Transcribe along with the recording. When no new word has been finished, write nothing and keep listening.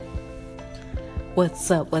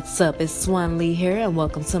What's up? It's Swan Lee here, and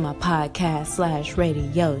welcome to my podcast /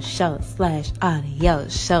 radio show / audio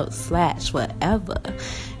show / whatever.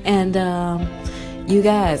 And you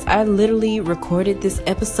guys, I literally recorded this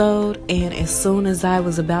episode, and as soon as I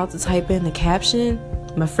was about to type in the caption,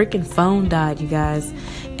 my freaking phone died, you guys.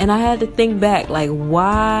 And I had to think back, like,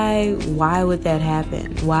 why would that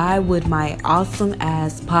happen? Why would my awesome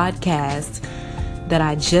ass podcast that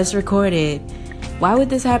I just recorded, why would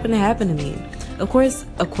this happen to me? Of course,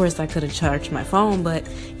 I could have charged my phone, but,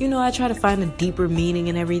 I try to find a deeper meaning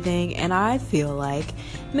in everything, and I feel like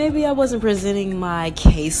maybe I wasn't presenting my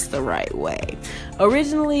case the right way.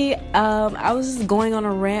 Originally, I was just going on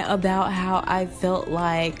a rant about how I felt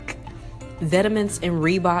like Vitamins and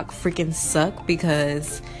Reebok freaking suck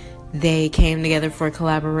because they came together for a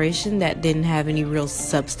collaboration that didn't have any real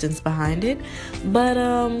substance behind it. But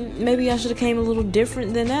maybe I should have came a little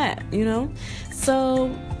different than that, So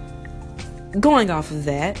going off of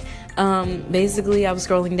that, basically I was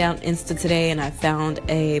scrolling down Insta today and I found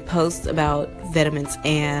a post about Vitamins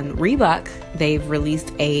and Reebok. They've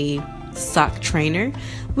released a sock trainer,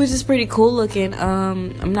 which is pretty cool looking.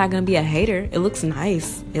 I'm not gonna be a hater. It looks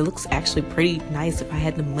nice. It looks actually pretty nice. If I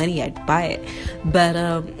had the money, I'd buy it. But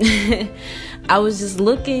I was just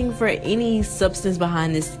looking for any substance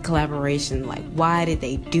behind this collaboration. Like, why did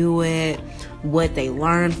they do it? What they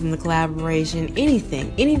learned from the collaboration?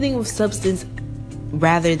 Anything with substance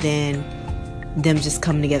rather than them just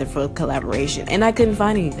coming together for a collaboration. And I couldn't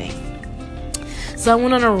find anything. So I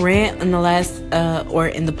went on a rant in the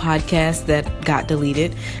in the podcast that got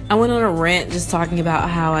deleted. I went on a rant just talking about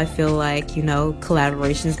how I feel like,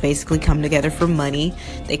 collaborations basically come together for money.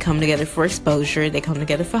 They come together for exposure. They come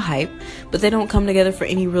together for hype, but they don't come together for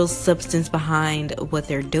any real substance behind what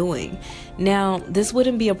they're doing. Now, this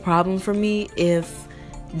wouldn't be a problem for me if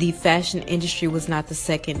the fashion industry was not the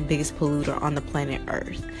second biggest polluter on the planet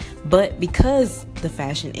Earth. But because the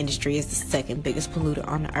fashion industry is the second biggest polluter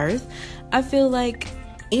on the Earth, I feel like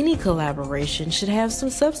any collaboration should have some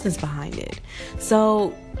substance behind it.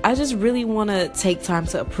 So I just really want to take time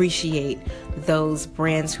to appreciate those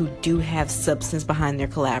brands who do have substance behind their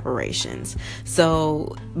collaborations.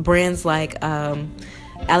 So brands like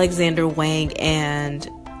Alexander Wang and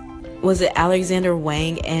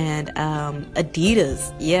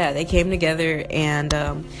Adidas? Yeah, they came together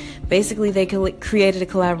and basically they created a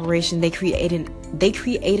collaboration. They created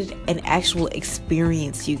an actual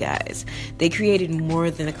experience, you guys. They created more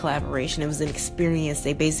than a collaboration. It was an experience.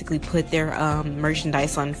 They basically put their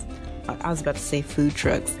merchandise on, I was about to say food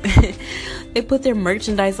trucks. They put their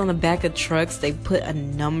merchandise on the back of trucks. They put a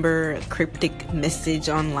number, a cryptic message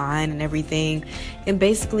online and everything. And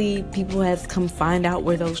basically people had to come find out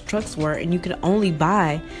where those trucks were, and you could only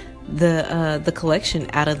buy the collection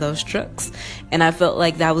out of those trucks. And I felt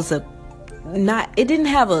like that was it didn't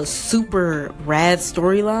have a super rad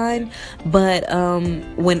storyline, but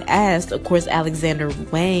when asked, of course, Alexander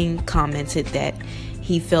Wang commented that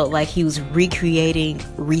he felt like he was recreating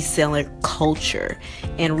reseller culture.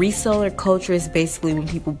 And reseller culture is basically when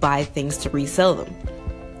people buy things to resell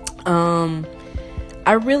them.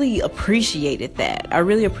 I really appreciated that. I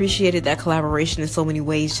really appreciated that collaboration in so many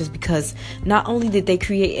ways, just because not only did they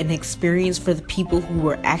create an experience for the people who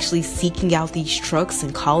were actually seeking out these trucks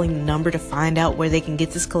and calling the number to find out where they can get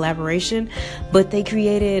this collaboration, but they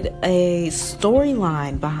created a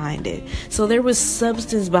storyline behind it. So there was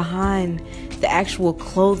substance behind the actual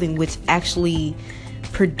clothing, which actually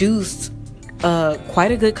produced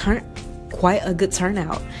quite a good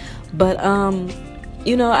turnout. But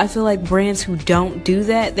I feel like brands who don't do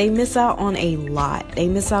that, they miss out on a lot. They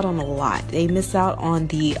miss out on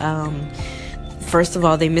the first of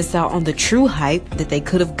all, they miss out on the true hype that they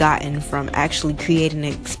could have gotten from actually creating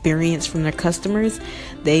an experience from their customers.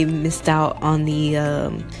 They missed out on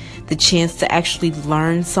the chance to actually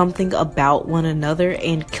learn something about one another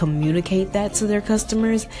and communicate that to their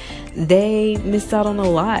customers. They missed out on a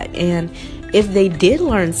lot. And if they did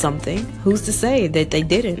learn something, who's to say that they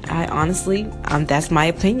didn't? I honestly, that's my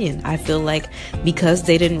opinion. I feel like because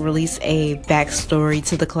they didn't release a backstory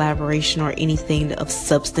to the collaboration or anything of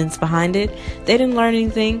substance behind it, they didn't learn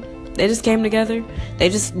anything. They just came together. They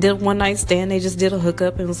just did a one night stand. They just did a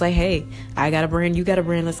hookup and was like, hey, I got a brand, you got a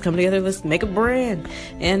brand, let's come together, let's make a brand.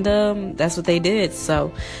 And that's what they did.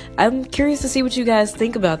 So I'm curious to see what you guys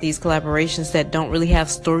think about these collaborations that don't really have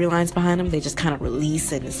storylines behind them. They just kind of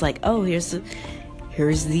release it. It's like, oh, here's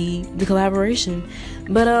the collaboration.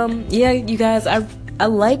 But yeah, you guys, I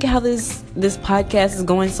like how this podcast is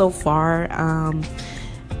going so far.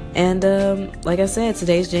 And like I said,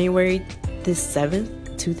 today's January the 7th,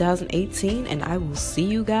 2018, and I will see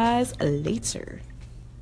you guys later.